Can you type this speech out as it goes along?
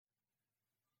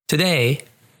Today,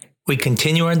 we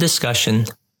continue our discussion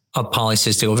of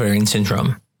polycystic ovarian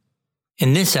syndrome.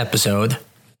 In this episode,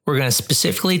 we're going to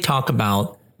specifically talk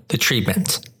about the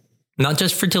treatment, not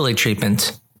just fertility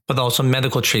treatment, but also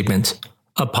medical treatment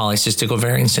of polycystic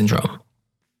ovarian syndrome.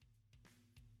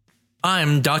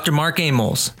 I'm Dr. Mark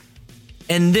Amos,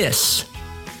 and this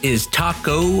is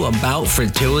Taco About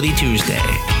Fertility Tuesday.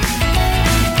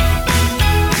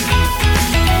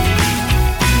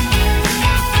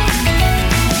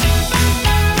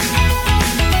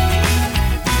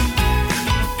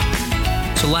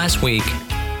 So last week,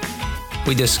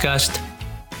 we discussed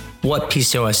what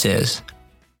PCOS is,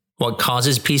 what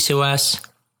causes PCOS,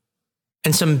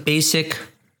 and some basic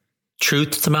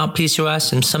truths about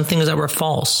PCOS and some things that were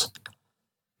false.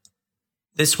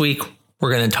 This week, we're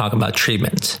going to talk about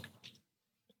treatment.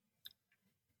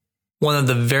 One of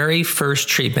the very first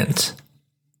treatments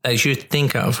that you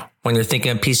think of when you're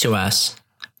thinking of PCOS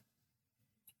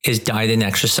is diet and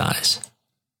exercise.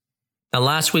 Now,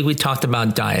 last week we talked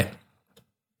about diet.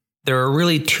 There are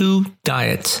really two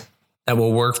diets that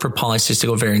will work for polycystic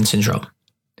ovarian syndrome.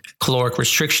 Caloric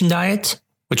restriction diets,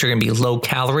 which are going to be low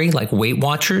calorie like Weight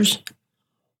Watchers,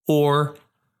 or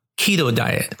keto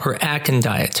diet or Atkins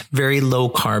diet, very low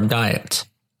carb diet.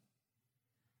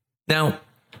 Now,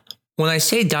 when I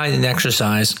say diet and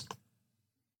exercise,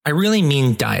 I really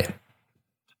mean diet.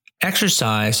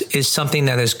 Exercise is something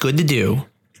that is good to do,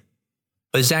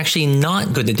 but it's actually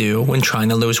not good to do when trying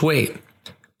to lose weight.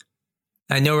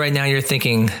 I know right now you're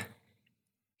thinking,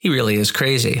 he really is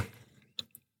crazy.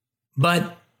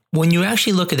 But when you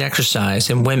actually look at exercise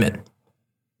in women,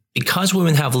 because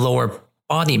women have lower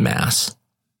body mass,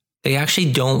 they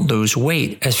actually don't lose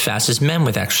weight as fast as men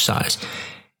with exercise.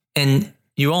 And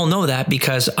you all know that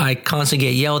because I constantly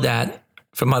get yelled at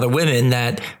from other women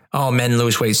that, oh, men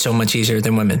lose weight so much easier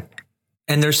than women.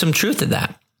 And there's some truth to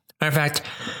that. Matter of fact,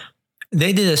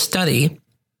 they did a study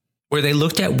where they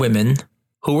looked at women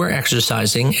who were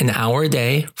exercising an hour a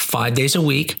day, 5 days a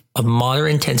week of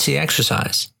moderate intensity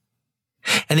exercise.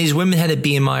 And these women had a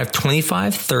BMI of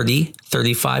 25, 30,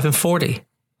 35, and 40.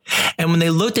 And when they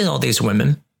looked at all these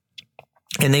women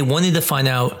and they wanted to find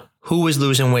out who was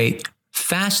losing weight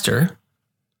faster,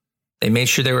 they made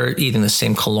sure they were eating the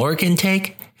same caloric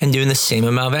intake and doing the same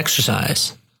amount of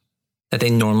exercise that they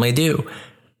normally do.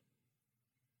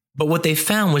 But what they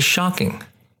found was shocking.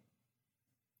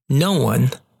 No one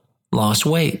lost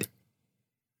weight.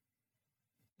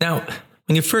 Now,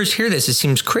 when you first hear this, it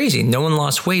seems crazy. No one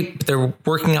lost weight, but they're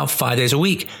working out 5 days a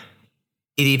week.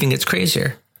 It even gets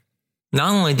crazier.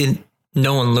 Not only did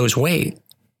no one lose weight,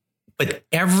 but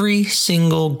every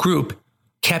single group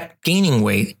kept gaining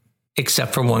weight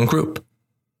except for one group,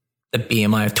 the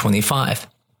BMI of 25.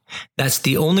 That's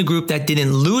the only group that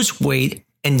didn't lose weight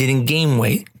and didn't gain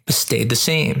weight, but stayed the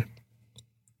same.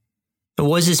 But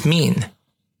what does this mean?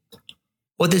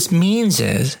 What this means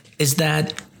is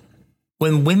that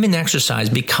when women exercise,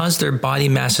 because their body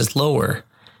mass is lower,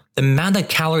 the amount of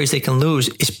calories they can lose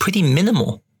is pretty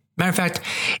minimal. Matter of fact,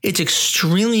 it's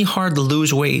extremely hard to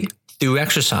lose weight through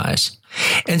exercise.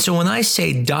 And so when I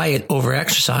say diet over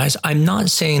exercise, I'm not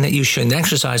saying that you shouldn't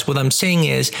exercise. What I'm saying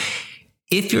is,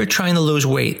 if you're trying to lose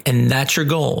weight and that's your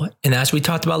goal, and as we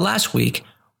talked about last week,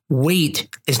 weight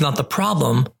is not the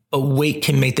problem, but weight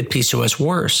can make the PCOS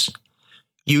worse.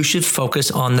 You should focus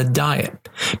on the diet,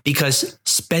 because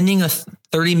spending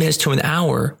 30 minutes to an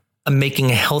hour of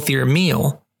making a healthier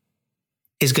meal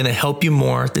is going to help you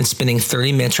more than spending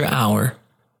 30 minutes or an hour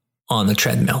on the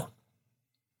treadmill.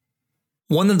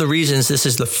 One of the reasons this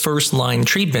is the first line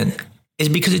treatment is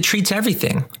because it treats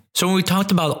everything. So when we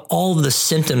talked about all of the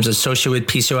symptoms associated with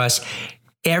PCOS,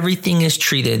 everything is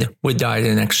treated with diet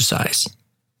and exercise.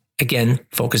 Again,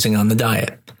 focusing on the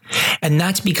diet. And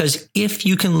that's because if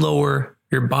you can lower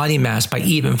your body mass by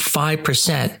even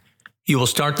 5%, you will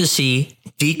start to see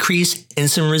decreased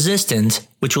insulin resistance,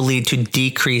 which will lead to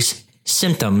decreased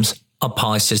symptoms of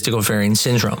polycystic ovarian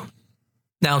syndrome.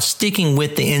 Now, sticking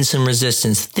with the insulin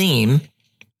resistance theme,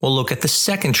 we'll look at the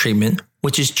second treatment,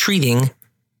 which is treating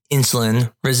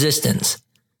insulin resistance.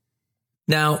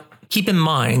 Now, keep in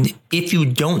mind, if you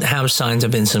don't have signs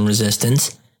of insulin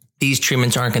resistance, these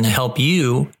treatments aren't going to help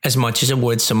you as much as it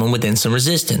would someone with insulin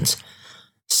resistance.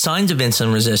 Signs of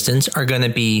insulin resistance are going to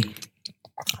be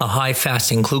a high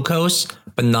fasting glucose,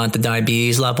 but not the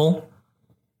diabetes level,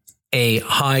 a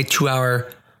high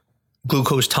 2-hour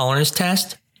glucose tolerance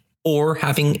test, or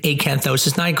having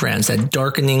acanthosis nigrans, that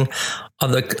darkening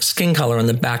of the skin color on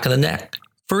the back of the neck.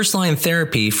 First-line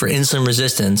therapy for insulin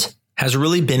resistance has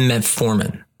really been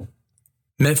metformin.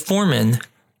 Metformin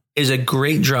is a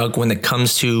great drug when it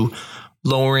comes to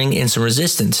lowering insulin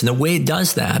resistance. And the way it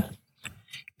does that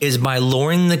is by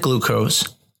lowering the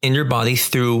glucose in your body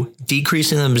through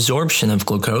decreasing the absorption of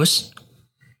glucose.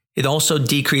 It also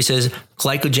decreases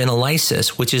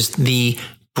glycogenolysis, which is the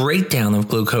breakdown of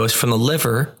glucose from the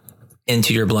liver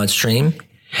into your bloodstream.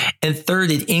 And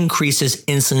third, it increases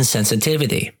insulin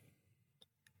sensitivity.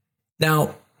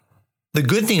 Now, the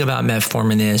good thing about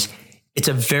metformin is it's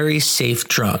a very safe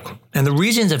drug. And the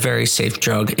reason it's a very safe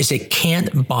drug is it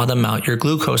can't bottom out your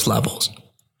glucose levels.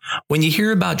 When you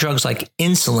hear about drugs like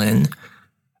insulin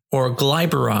or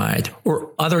glyburide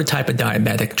or other type of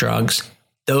diabetic drugs,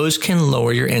 those can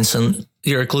lower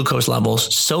your glucose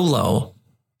levels so low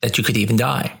that you could even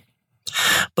die.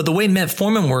 But the way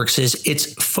metformin works is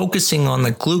it's focusing on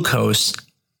the glucose,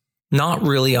 not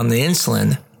really on the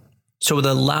insulin. So it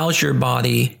allows your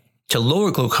body to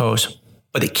lower glucose,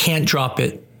 but it can't drop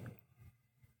it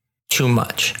too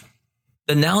much.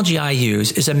 The analogy I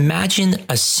use is imagine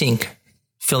a sink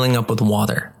filling up with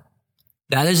water.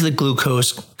 That is the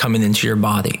glucose coming into your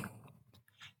body.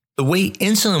 The way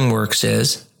insulin works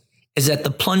is that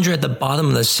the plunger at the bottom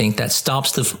of the sink that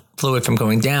stops the fluid from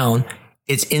going down,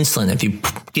 it's insulin. If you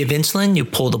give insulin, you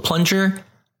pull the plunger,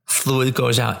 fluid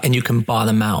goes out, and you can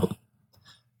bottom out.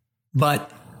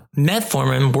 But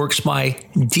metformin works by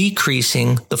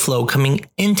decreasing the flow coming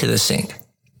into the sink.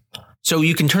 So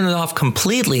you can turn it off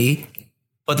completely,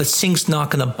 but the sink's not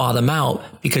going to bottom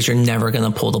out because you're never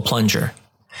going to pull the plunger.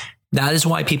 That is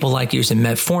why people like using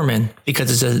metformin,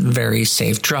 because it's a very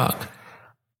safe drug.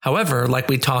 However, like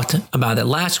we talked about it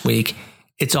last week,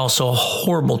 it's also a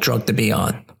horrible drug to be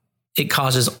on. It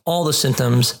causes all the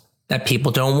symptoms that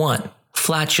people don't want: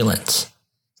 flatulence,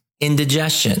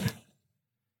 indigestion,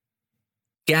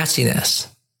 gassiness,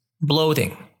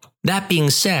 bloating. That being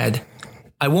said,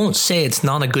 I won't say it's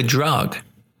not a good drug.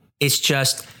 It's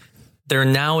just there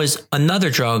now is another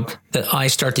drug that I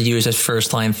start to use as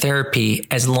first-line therapy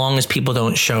as long as people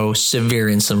don't show severe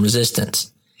insulin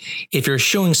resistance. If you're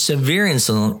showing severe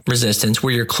insulin resistance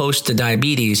where you're close to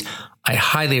diabetes, I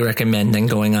highly recommend then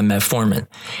going on metformin.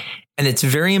 And it's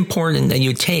very important that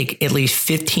you take at least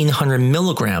 1,500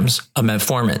 milligrams of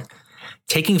metformin.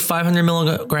 Taking 500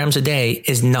 milligrams a day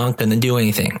is not going to do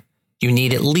anything. You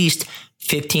need at least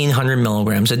 1,500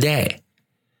 milligrams a day.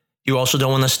 You also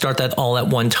don't want to start that all at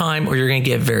one time or you're going to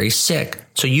get very sick.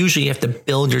 So usually you have to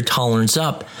build your tolerance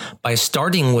up by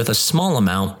starting with a small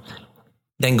amount,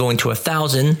 then going to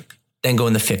 1,000, then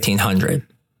going to 1,500.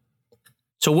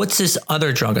 So what's this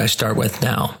other drug I start with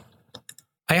now?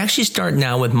 I actually start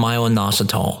now with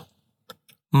myo-inositol.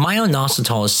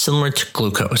 Myo-inositol is similar to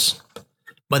glucose,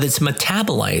 but its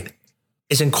metabolite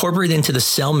is incorporated into the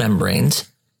cell membranes,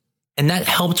 and that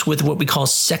helps with what we call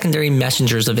secondary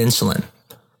messengers of insulin.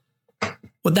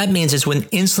 What that means is when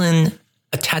insulin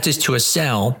attaches to a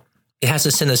cell, it has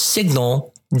to send a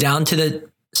signal down to the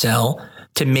cell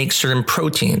to make certain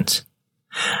proteins.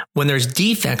 When there's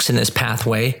defects in this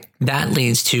pathway, that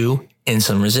leads to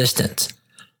insulin resistance.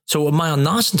 So what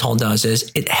myo-inositol does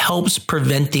is it helps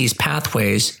prevent these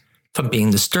pathways from being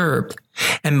disturbed.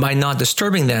 And by not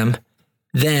disturbing them,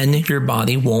 then your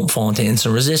body won't fall into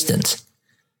insulin resistance.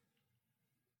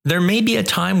 There may be a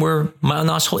time where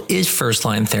myo-inositol is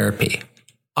first-line therapy.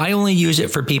 I only use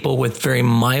it for people with very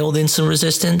mild insulin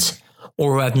resistance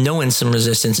or who have no insulin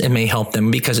resistance. It may help them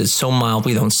because it's so mild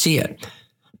we don't see it.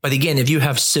 But again, if you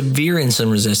have severe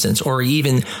insulin resistance or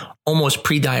even almost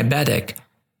pre-diabetic,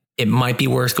 it might be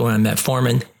worth going on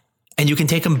metformin. And you can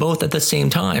take them both at the same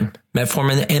time,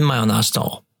 metformin and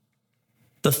myo-inositol.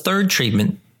 The third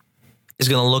treatment is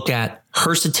going to look at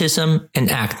hirsutism and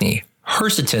acne.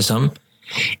 Hirsutism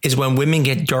is when women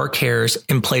get dark hairs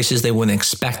in places they wouldn't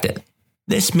expect it.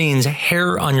 This means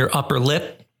hair on your upper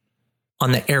lip,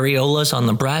 on the areolas on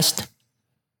the breast.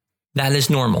 That is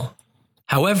normal.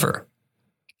 However,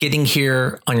 getting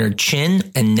hair on your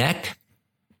chin and neck,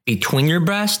 between your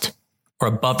breast, or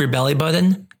above your belly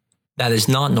button, that is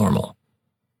not normal.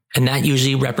 And that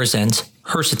usually represents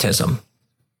hirsutism.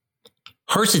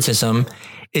 Hirsutism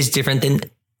is different than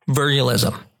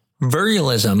virulism.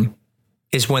 Virulism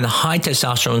is when high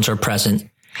testosterone are present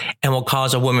and will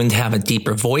cause a woman to have a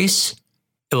deeper voice.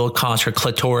 It will cause her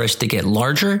clitoris to get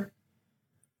larger,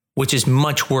 which is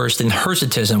much worse than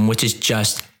hirsutism, which is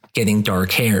just getting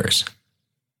dark hairs.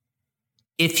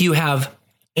 If you have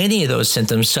any of those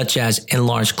symptoms, such as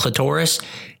enlarged clitoris,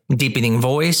 deepening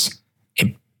voice,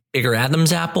 a bigger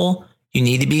Adam's apple, you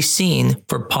need to be seen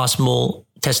for possible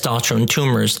testosterone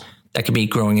tumors that could be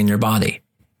growing in your body.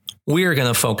 We are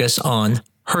going to focus on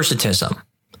hirsutism.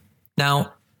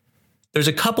 Now, there's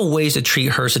a couple ways to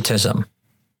treat hirsutism.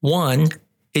 One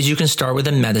is you can start with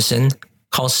a medicine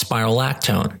called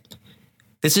spirolactone.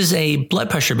 This is a blood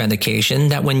pressure medication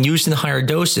that, when used in higher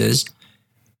doses,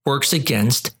 works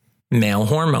against male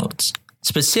hormones.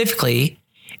 Specifically,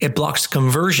 it blocks the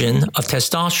conversion of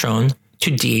testosterone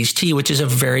to DHT, which is a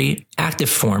very active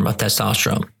form of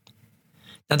testosterone.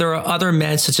 Now, there are other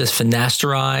meds such as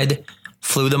finasteride,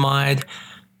 flutamide.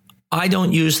 I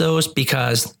don't use those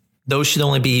because those should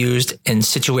only be used in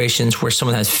situations where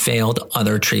someone has failed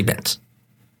other treatments.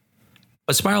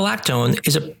 But spironolactone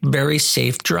is a very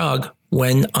safe drug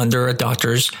when under a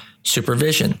doctor's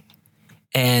supervision.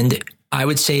 And I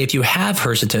would say if you have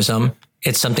hirsutism,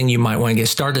 it's something you might want to get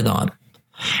started on.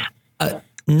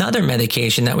 Another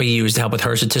medication that we use to help with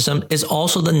hirsutism is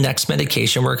also the next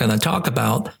medication we're going to talk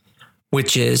about,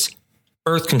 which is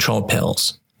birth control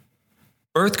pills.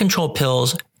 Birth control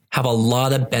pills have a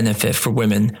lot of benefit for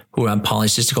women who have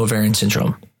polycystic ovarian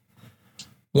syndrome.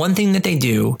 One thing that they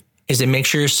do is they make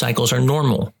sure your cycles are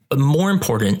normal, but more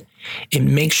important, it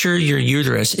makes sure your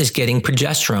uterus is getting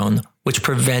progesterone, which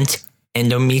prevents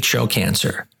endometrial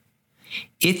cancer.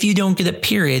 If you don't get a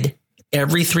period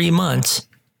every 3 months,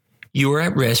 you are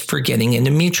at risk for getting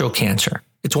endometrial cancer.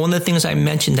 It's one of the things I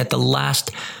mentioned at the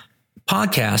last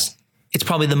podcast. It's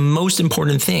probably the most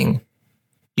important thing.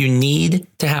 You need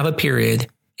to have a period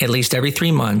at least every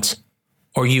 3 months,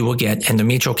 or you will get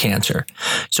endometrial cancer.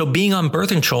 So being on birth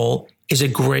control is a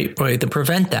great way to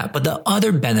prevent that. But the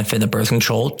other benefit of birth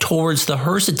control towards the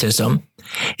hirsutism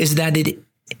is that it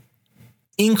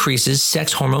increases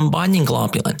sex hormone binding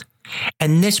globulin.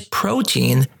 And this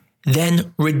protein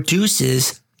then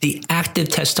reduces the active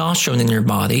testosterone in your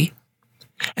body.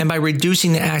 And by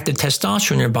reducing the active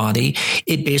testosterone in your body,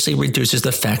 it basically reduces the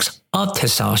effects of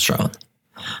testosterone.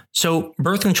 So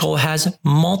birth control has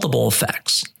multiple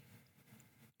effects.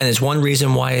 And it's one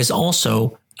reason why it's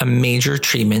also a major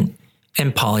treatment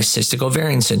in polycystic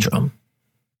ovarian syndrome.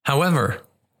 However,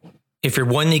 if you're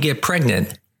wanting to get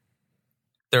pregnant,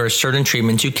 there are certain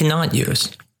treatments you cannot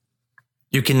use.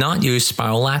 You cannot use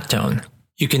spironolactone.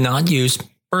 You cannot use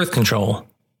birth control.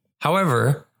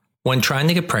 However, when trying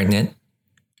to get pregnant,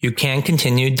 you can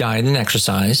continue diet and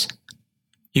exercise.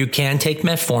 You can take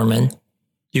metformin.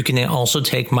 You can also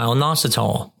take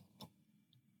minoxidil.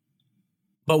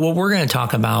 But what we're going to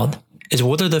talk about is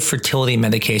what are the fertility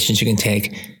medications you can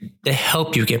take to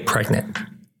help you get pregnant.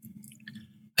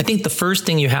 I think the first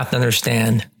thing you have to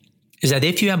understand is that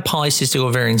if you have polycystic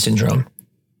ovarian syndrome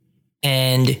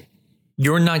and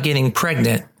you're not getting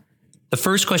pregnant, the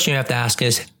first question you have to ask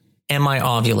is, am I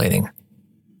ovulating?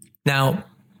 Now,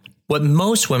 what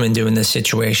most women do in this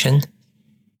situation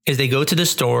is they go to the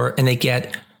store and they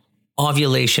get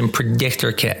ovulation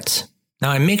predictor kits.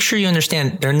 Now, I make sure you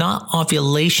understand they're not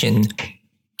ovulation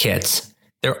kits.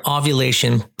 They're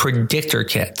ovulation predictor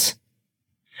kits.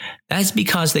 That's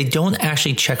because they don't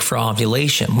actually check for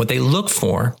ovulation. What they look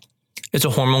for is a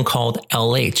hormone called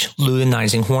LH,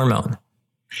 luteinizing hormone.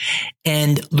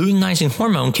 And luteinizing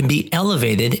hormone can be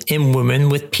elevated in women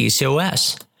with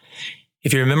PCOS.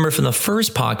 If you remember from the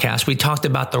first podcast, we talked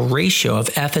about the ratio of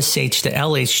FSH to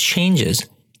LH changes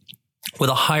with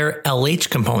a higher LH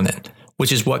component,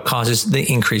 which is what causes the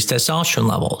increased testosterone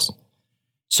levels.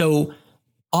 So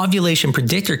ovulation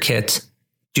predictor kits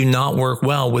do not work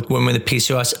well with women with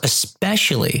PCOS,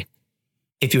 especially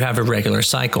if you have irregular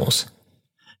cycles.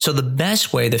 So the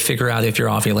best way to figure out if you're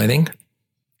ovulating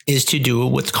is to do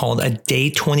what's called a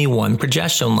day 21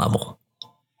 progesterone level.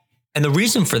 And the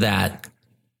reason for that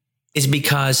is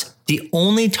because the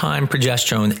only time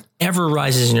progesterone ever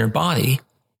rises in your body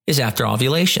is after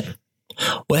ovulation.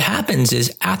 What happens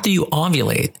is after you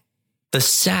ovulate, the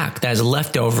sac that is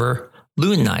left over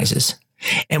luteinizes.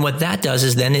 And what that does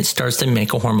is then it starts to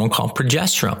make a hormone called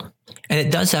progesterone. And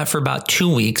it does that for about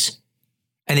 2 weeks.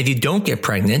 And if you don't get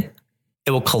pregnant,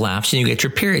 it will collapse and you get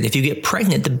your period. If you get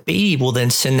pregnant, the baby will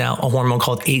then send out a hormone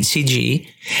called HCG.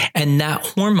 And that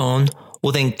hormone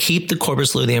will then keep the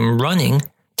corpus luteum running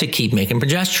to keep making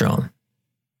progesterone.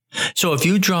 So if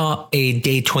you draw a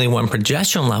day 21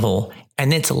 progesterone level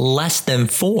and it's less than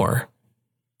 4,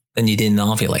 then you didn't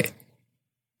ovulate.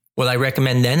 What I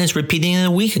recommend then is repeating it in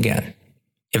a week again.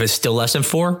 If it's still less than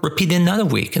 4, repeat it another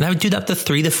week. And I would do that up to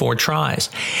 3 to 4 tries.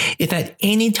 If at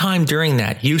any time during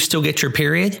that you still get your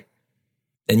period,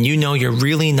 then you know you're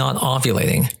really not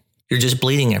ovulating. You're just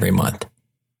bleeding every month.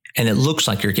 And it looks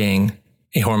like you're getting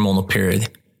a hormonal period,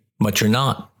 but you're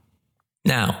not.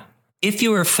 Now, if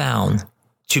you are found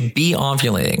to be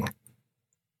ovulating,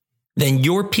 then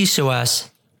your PCOS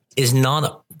is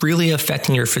not really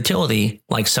affecting your fertility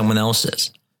like someone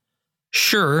else's.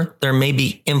 Sure, there may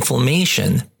be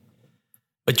inflammation,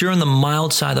 but you're on the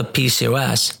mild side of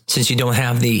PCOS since you don't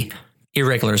have the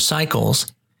irregular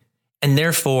cycles, and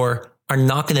therefore are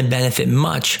not going to benefit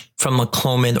much from a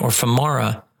Clomid or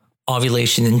Femara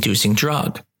ovulation-inducing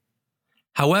drug.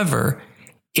 However,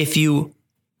 if you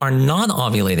are not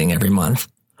ovulating every month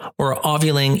or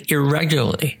ovulating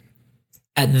irregularly,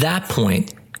 at that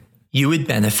point, you would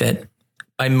benefit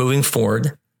by moving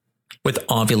forward with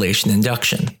ovulation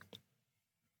induction.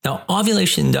 Now,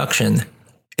 ovulation induction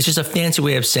is just a fancy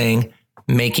way of saying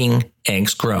making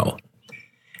eggs grow.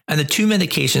 And the two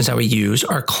medications that we use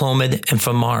are Clomid and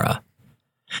Femara.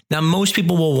 Now, most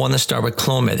people will want to start with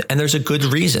Clomid, and there's a good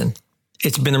reason.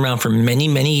 It's been around for many,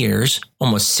 many years,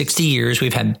 almost 60 years.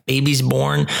 We've had babies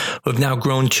born who have now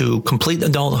grown to complete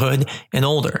adulthood and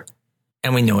older,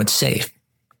 and we know it's safe.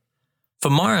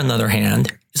 Femara, on the other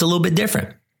hand, is a little bit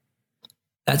different.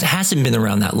 That hasn't been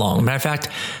around that long. Matter of fact,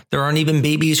 there aren't even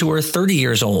babies who are 30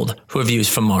 years old who have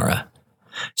used Femara.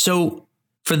 So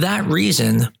for that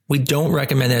reason, we don't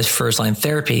recommend it as first-line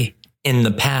therapy in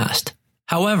the past.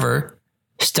 However,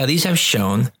 studies have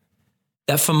shown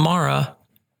that Femara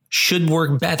should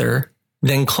work better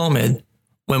than Clomid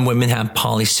when women have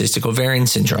polycystic ovarian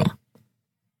syndrome.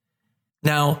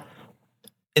 Now,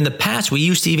 in the past, we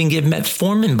used to even give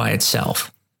metformin by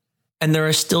itself, and there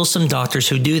are still some doctors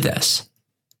who do this.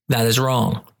 That is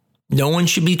wrong. No one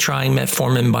should be trying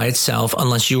metformin by itself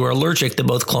unless you are allergic to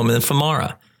both Clomid and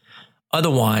Femara.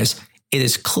 Otherwise, it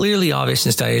is clearly obvious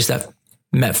in studies that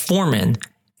metformin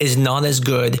is not as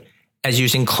good as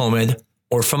using Clomid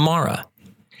or Femara.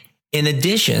 In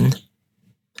addition,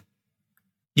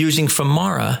 using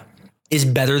Femara is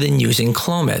better than using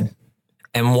Clomid,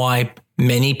 and why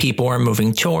many people are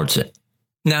moving towards it.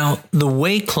 Now, the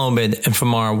way Clomid and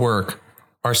Femara work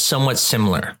are somewhat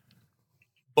similar.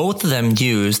 Both of them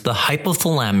use the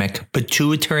hypothalamic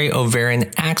pituitary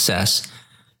ovarian axis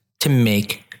to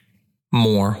make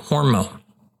more hormone.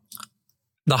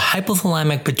 The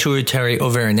hypothalamic pituitary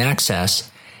ovarian axis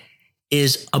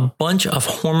is a bunch of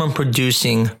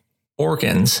hormone-producing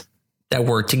organs that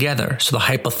work together. So the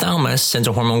hypothalamus sends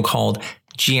a hormone called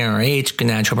GnRH,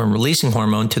 gonadotropin releasing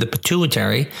hormone, to the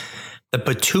pituitary. The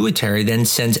pituitary then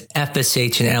sends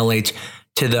FSH and LH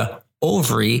to the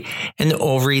ovary, and the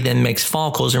ovary then makes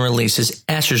follicles and releases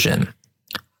estrogen.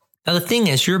 Now, the thing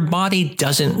is, your body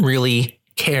doesn't really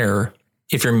care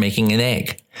if you're making an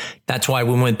egg. That's why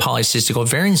women with polycystic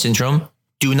ovarian syndrome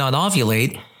do not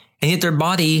ovulate, and yet their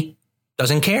body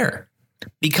doesn't care,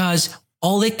 because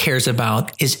all it cares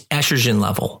about is estrogen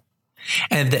level.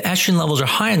 And if the estrogen levels are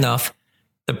high enough,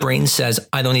 the brain says,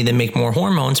 I don't need to make more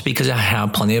hormones because I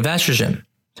have plenty of estrogen.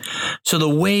 So the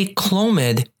way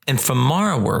Clomid and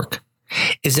Femara work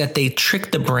is that they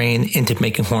trick the brain into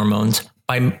making hormones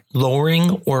by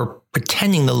lowering or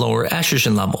pretending to lower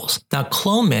estrogen levels. Now,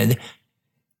 Clomid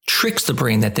tricks the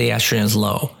brain that the estrogen is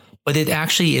low, but it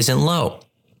actually isn't low.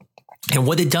 And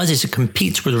what it does is it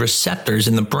competes with receptors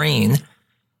in the brain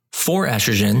for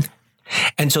estrogen.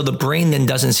 And so the brain then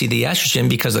doesn't see the estrogen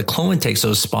because the Clomid takes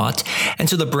those spots. And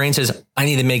so the brain says, I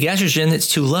need to make estrogen, it's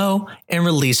too low, and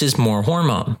releases more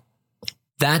hormone.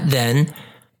 That then,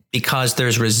 because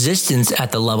there's resistance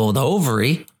at the level of the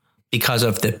ovary, because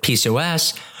of the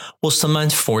PCOS, will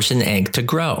sometimes force an egg to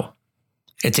grow.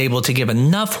 It's able to give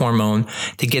enough hormone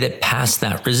to get it past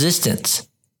that resistance.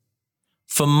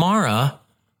 Femara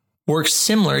works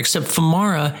similar, except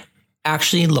Femara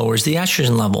actually lowers the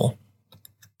estrogen level.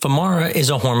 Femara is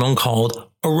a hormone called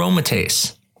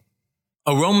aromatase.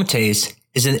 Aromatase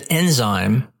is an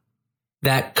enzyme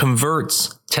that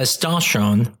converts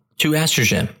testosterone to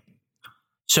estrogen.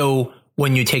 So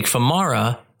when you take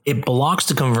Femara, it blocks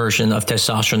the conversion of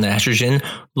testosterone to estrogen,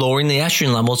 lowering the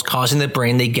estrogen levels, causing the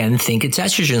brain to again think its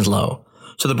estrogen is low.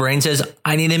 So the brain says,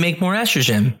 I need to make more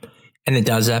estrogen. And it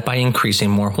does that by increasing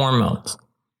more hormones.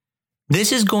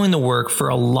 This is going to work for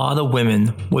a lot of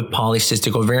women with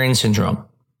polycystic ovarian syndrome.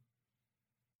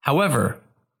 However,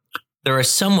 there are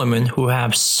some women who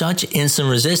have such insulin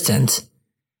resistance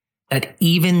that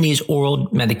even these oral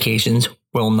medications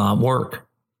will not work.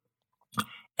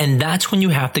 And that's when you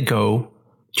have to go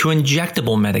to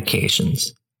injectable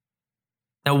medications.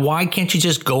 Now, why can't you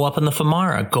just go up on the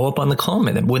Femara, go up on the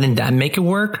Clomid? Wouldn't that make it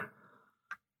work?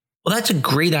 Well, that's a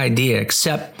great idea,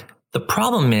 except the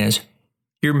problem is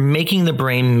you're making the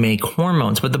brain make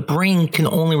hormones, but the brain can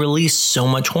only release so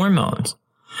much hormones.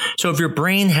 So if your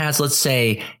brain has, let's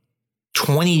say,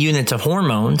 20 units of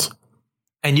hormones,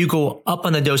 and you go up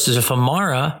on the doses of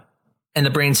Femara, and the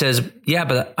brain says, yeah,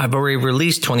 but I've already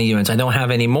released 20 units, I don't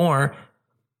have any more.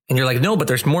 And you're like, no, but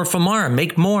there's more Femara,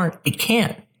 make more. It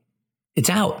can't. It's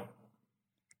out.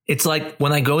 It's like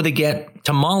when I go to get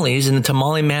tamales and the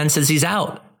tamale man says he's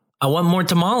out. I want more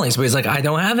tamales, but he's like, I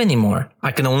don't have any more.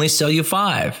 I can only sell you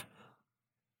 5.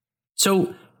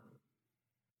 So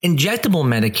Injectable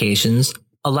medications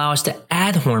allow us to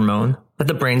add hormone that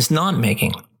the brain's not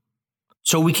making.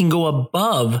 So we can go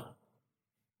above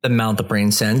the amount the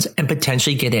brain sends and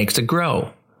potentially get eggs to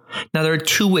grow. Now, there are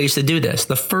two ways to do this.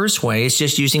 The first way is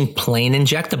just using plain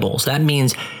injectables. That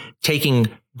means taking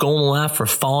Golimumab or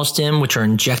Follistim, which are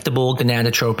injectable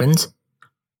gonadotropins,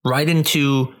 right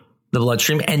into the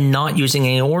bloodstream and not using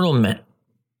any oral med.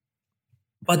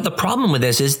 But the problem with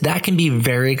this is that can be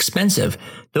very expensive.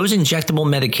 Those injectable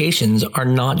medications are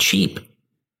not cheap.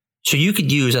 So you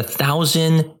could use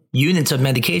 1,000 units of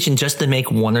medication just to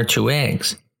make 1 or 2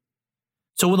 eggs.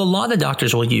 So what a lot of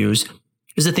doctors will use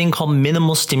is a thing called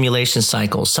minimal stimulation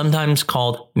cycles, sometimes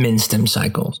called MinStim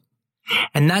cycles.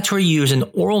 And that's where you use an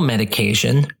oral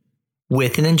medication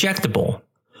with an injectable.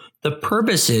 The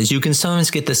purpose is you can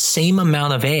sometimes get the same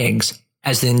amount of eggs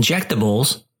as the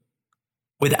injectables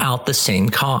without the same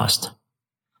cost.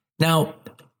 Now,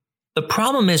 the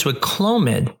problem is with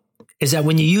Clomid is that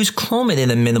when you use Clomid in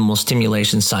a minimal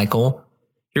stimulation cycle,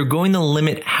 you're going to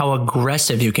limit how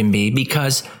aggressive you can be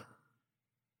because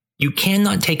you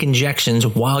cannot take injections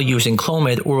while using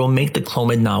Clomid or it will make the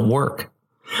Clomid not work.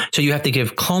 So you have to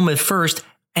give Clomid first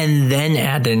and then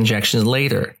add the injections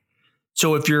later.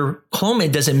 So if your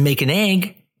Clomid doesn't make an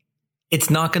egg, it's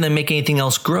not going to make anything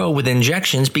else grow with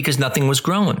injections because nothing was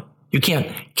growing. You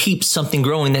can't keep something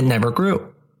growing that never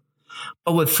grew.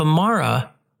 But with Femara,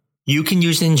 you can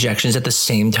use the injections at the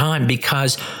same time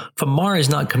because Femara is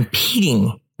not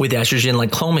competing with estrogen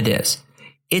like Clomid is.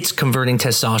 It's converting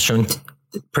testosterone,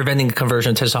 preventing the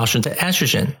conversion of testosterone to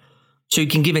estrogen. So you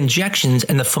can give injections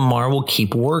and the Femara will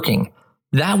keep working.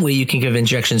 That way you can give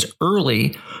injections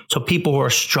early so people who are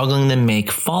struggling to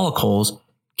make follicles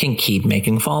can keep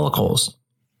making follicles.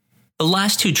 The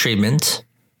last 2 treatments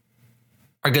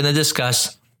are going to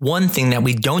discuss one thing that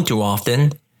we don't do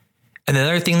often and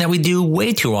another thing that we do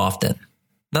way too often.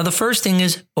 Now, the first thing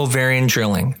is ovarian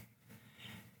drilling.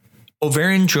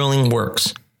 Ovarian drilling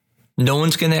works. No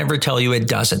one's going to ever tell you it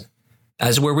doesn't.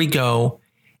 That's where we go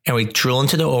and we drill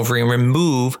into the ovary and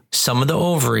remove some of the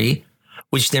ovary,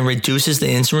 which then reduces the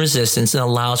insulin resistance and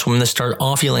allows women to start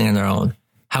ovulating on their own.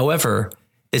 However,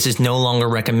 this is no longer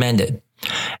recommended.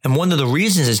 And one of the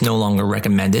reasons it's no longer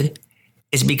recommended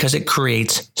is because it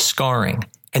creates scarring.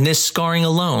 And this scarring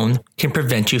alone can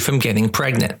prevent you from getting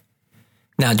pregnant.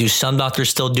 Now, do some doctors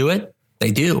still do it?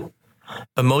 They do.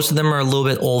 But most of them are a little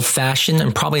bit old-fashioned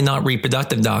and probably not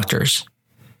reproductive doctors.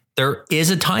 There is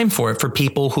a time for it for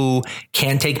people who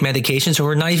can take medications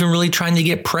or are not even really trying to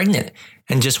get pregnant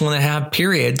and just want to have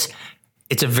periods.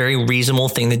 It's a very reasonable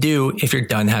thing to do if you're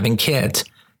done having kids.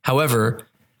 However,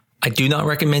 I do not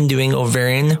recommend doing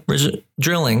ovarian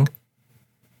drilling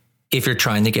if you're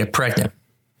trying to get pregnant.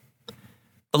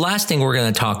 The last thing we're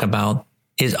going to talk about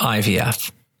is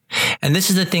IVF. And this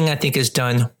is the thing I think is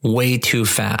done way too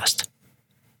fast.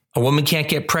 A woman can't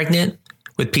get pregnant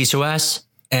with PCOS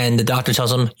and the doctor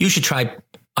tells them, you should try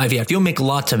IVF. You'll make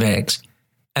lots of eggs.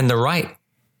 And they're right.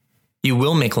 You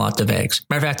will make lots of eggs.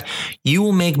 Matter of fact, you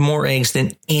will make more eggs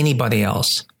than anybody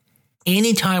else.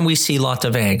 Anytime we see lots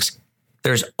of eggs,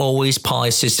 there's always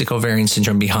polycystic ovarian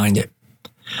syndrome behind it.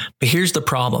 But here's the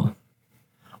problem.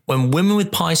 When women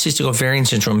with polycystic ovarian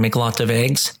syndrome make lots of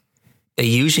eggs, they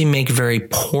usually make very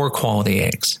poor quality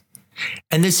eggs.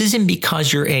 And this isn't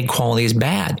because your egg quality is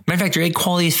bad. Matter of fact, your egg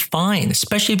quality is fine,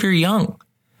 especially if you're young.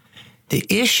 The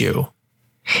issue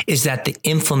is that the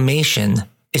inflammation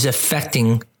is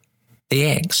affecting the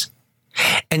eggs.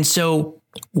 And so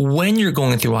when you're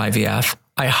going through IVF,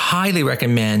 I highly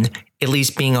recommend at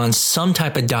least being on some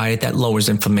type of diet that lowers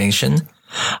inflammation.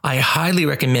 I highly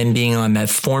recommend being on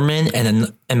metformin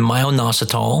and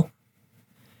myoinositol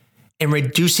and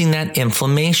reducing that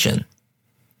inflammation.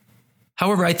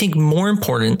 However, I think more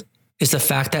important is the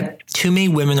fact that too many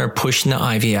women are pushing the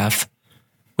IVF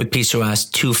with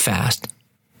PCOS too fast.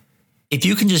 If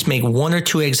you can just make 1 or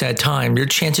 2 eggs at a time, your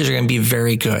chances are going to be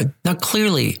very good. Now,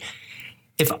 clearly,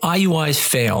 if IUIs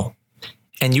fail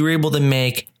and you're able to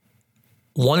make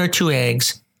 1 or 2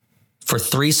 eggs for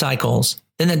 3 cycles,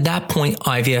 then at that point,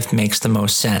 IVF makes the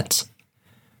most sense.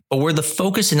 But where the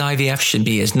focus in IVF should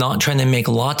be is not trying to make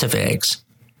lots of eggs,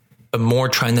 but more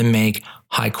trying to make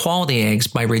high quality eggs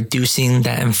by reducing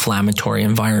that inflammatory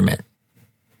environment.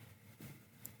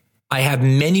 I have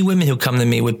many women who come to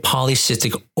me with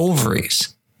polycystic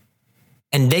ovaries,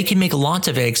 and they can make lots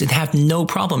of eggs and have no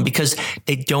problem because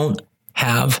they don't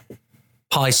have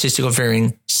polycystic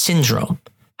ovarian syndrome.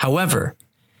 However,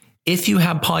 if you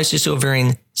have polycystic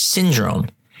ovarian syndrome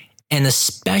and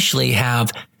especially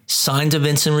have signs of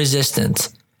insulin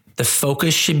resistance, the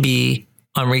focus should be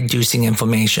on reducing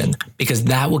inflammation because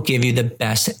that will give you the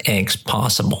best eggs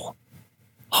possible.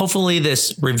 Hopefully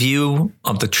this review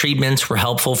of the treatments were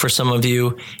helpful for some of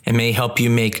you and may help you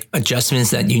make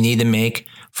adjustments that you need to make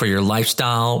for your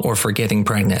lifestyle or for getting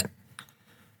pregnant.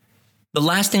 The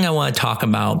last thing I want to talk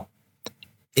about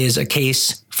is a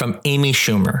case from Amy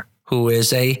Schumer, who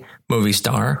is a movie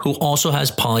star who also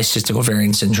has polycystic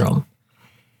ovarian syndrome.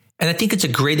 And I think it's a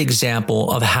great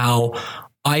example of how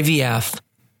IVF,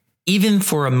 even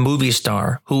for a movie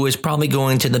star who is probably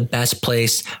going to the best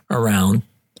place around,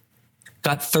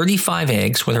 got 35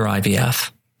 eggs with her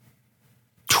IVF.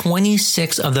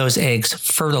 26 of those eggs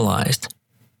fertilized,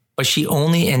 but she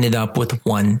only ended up with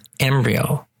one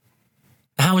embryo.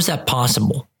 How is that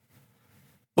possible?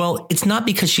 Well, it's not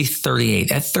because she's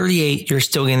 38. At 38, you're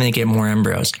still going to get more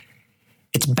embryos.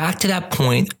 It's back to that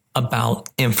point about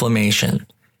inflammation.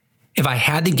 If I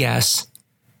had to guess,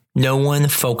 no one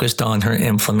focused on her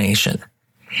inflammation.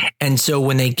 And so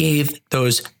when they gave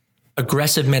those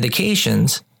aggressive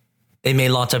medications, they made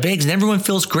lots of eggs and everyone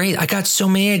feels great. I got so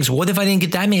many eggs. What if I didn't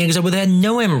get that many eggs? I would have had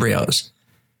no embryos.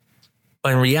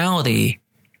 But in reality,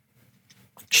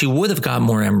 she would have got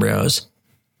more embryos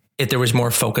if there was more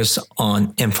focus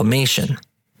on inflammation.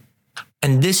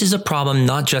 And this is a problem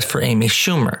not just for Amy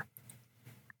Schumer.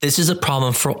 This is a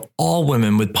problem for all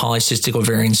women with polycystic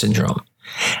ovarian syndrome.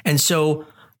 And so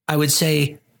I would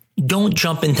say, don't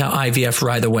jump into IVF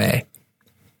right away.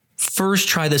 First,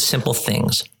 try the simple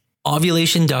things.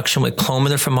 Ovulation induction with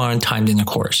Clomid and timed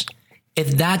intercourse.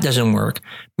 If that doesn't work,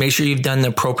 make sure you've done the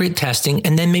appropriate testing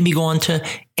and then maybe go on to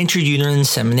intrauterine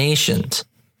inseminations.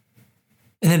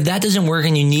 And if that doesn't work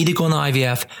and you need to go on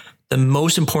IVF, the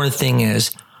most important thing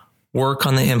is work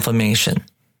on the inflammation.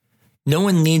 No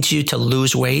one needs you to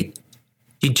lose weight.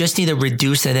 You just need to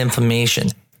reduce that inflammation.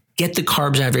 Get the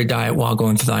carbs out of your diet while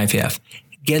going through the IVF.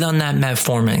 Get on that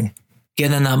metformin.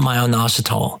 Get on that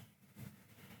myoinositol.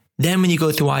 Then when you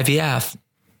go through IVF,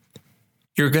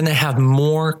 you're going to have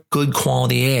more good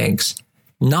quality eggs,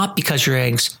 not because your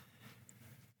eggs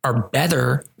are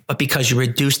better, but because you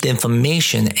reduced the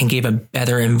inflammation and gave a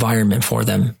better environment for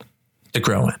them to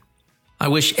grow in. I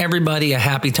wish everybody a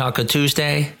happy Taco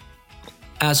Tuesday.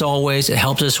 As always, it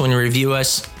helps us when you review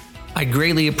us. I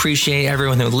greatly appreciate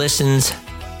everyone who listens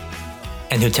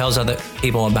and who tells other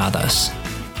people about us.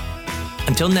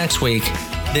 Until next week,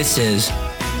 this is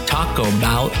Talk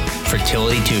About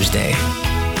Fertility Tuesday.